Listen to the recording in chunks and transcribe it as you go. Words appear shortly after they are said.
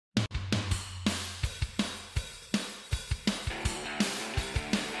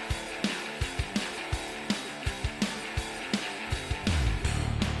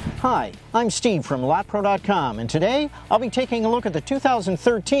Hi, I'm Steve from LotPro.com, and today I'll be taking a look at the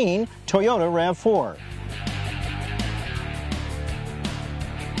 2013 Toyota RAV4.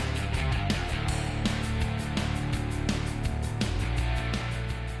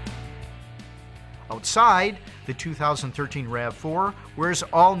 Outside, the 2013 RAV4 wears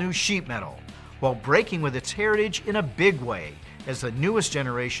all new sheet metal, while breaking with its heritage in a big way, as the newest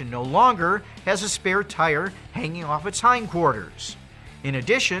generation no longer has a spare tire hanging off its hindquarters. In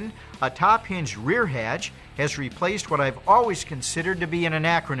addition, a top-hinged rear hatch has replaced what I've always considered to be an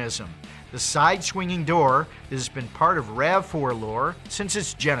anachronism, the side-swinging door that has been part of RAV4 lore since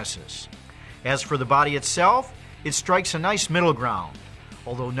its genesis. As for the body itself, it strikes a nice middle ground.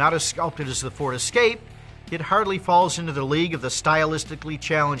 Although not as sculpted as the Ford Escape, it hardly falls into the league of the stylistically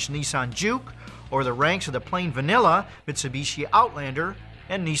challenged Nissan Juke or the ranks of the plain vanilla Mitsubishi Outlander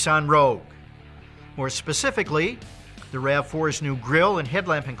and Nissan Rogue. More specifically, the RAV4's new grille and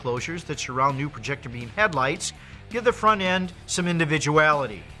headlamp enclosures that surround new projector beam headlights give the front end some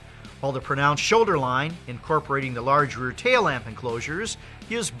individuality, while the pronounced shoulder line, incorporating the large rear tail lamp enclosures,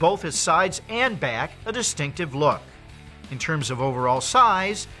 gives both its sides and back a distinctive look. In terms of overall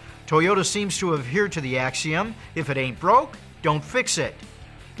size, Toyota seems to adhere to the axiom, if it ain't broke, don't fix it.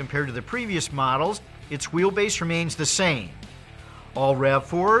 Compared to the previous models, its wheelbase remains the same. All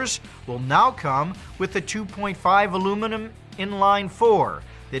RAV4s will now come with the 2.5 aluminum inline 4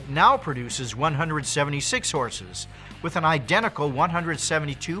 that now produces 176 horses with an identical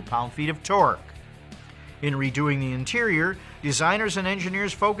 172 pound-feet of torque. In redoing the interior, designers and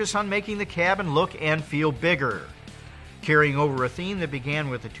engineers focus on making the cabin look and feel bigger. Carrying over a theme that began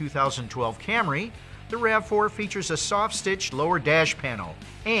with the 2012 Camry, the RAV4 features a soft-stitched lower dash panel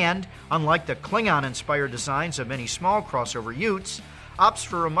and, unlike the Klingon-inspired designs of many small crossover utes, opts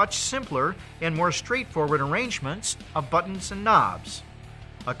for a much simpler and more straightforward arrangements of buttons and knobs.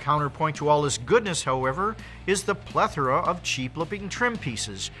 A counterpoint to all this goodness, however, is the plethora of cheap-looking trim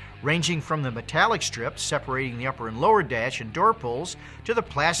pieces, ranging from the metallic strips separating the upper and lower dash and door pulls to the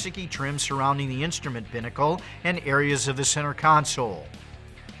plasticky trim surrounding the instrument binnacle and areas of the center console.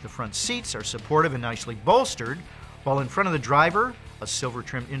 The front seats are supportive and nicely bolstered, while in front of the driver, a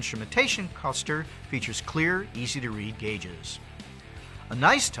silver-trimmed instrumentation cluster features clear, easy-to-read gauges. A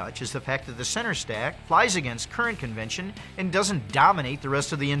nice touch is the fact that the center stack flies against current convention and doesn't dominate the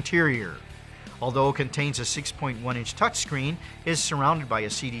rest of the interior. Although it contains a 6.1-inch touchscreen, it is surrounded by a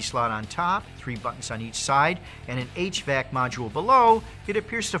CD slot on top, 3 buttons on each side, and an HVAC module below. It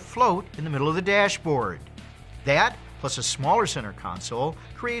appears to float in the middle of the dashboard. That, plus a smaller center console,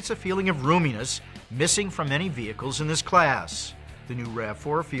 creates a feeling of roominess missing from many vehicles in this class. The new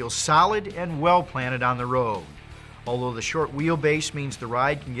RAV4 feels solid and well planted on the road. Although the short wheelbase means the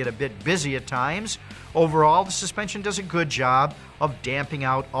ride can get a bit busy at times, overall the suspension does a good job of damping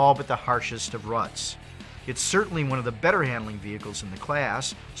out all but the harshest of ruts. It's certainly one of the better handling vehicles in the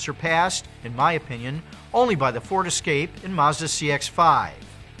class, surpassed, in my opinion, only by the Ford Escape and Mazda CX-5.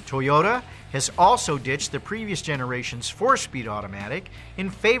 Toyota has also ditched the previous generation's 4-speed automatic in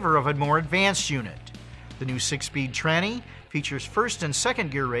favor of a more advanced unit. The new 6-speed tranny features first and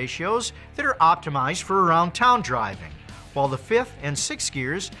second gear ratios that are optimized for around town driving, while the 5th and 6th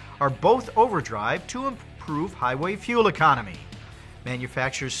gears are both overdrive to improve highway fuel economy.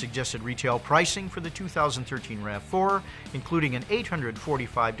 Manufacturers' suggested retail pricing for the 2013 RAV4, including an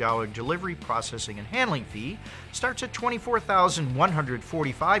 $845 delivery, processing, and handling fee, starts at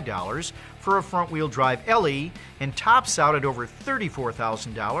 $24,145 for a front-wheel drive LE and tops out at over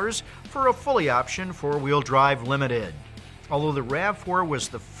 $34,000 for a fully optioned four-wheel drive Limited. Although the RAV4 was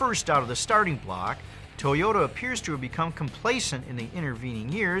the first out of the starting block, Toyota appears to have become complacent in the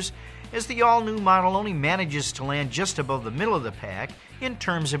intervening years, as the all-new model only manages to land just above the middle of the pack in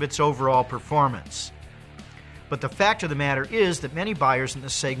terms of its overall performance. But the fact of the matter is that many buyers in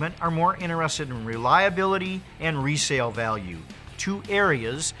this segment are more interested in reliability and resale value, 2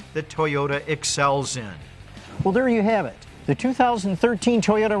 areas that Toyota excels in. Well, there you have it, the 2013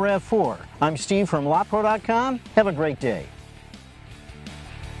 Toyota RAV4. I'm Steve from LotPro.com. Have a great day.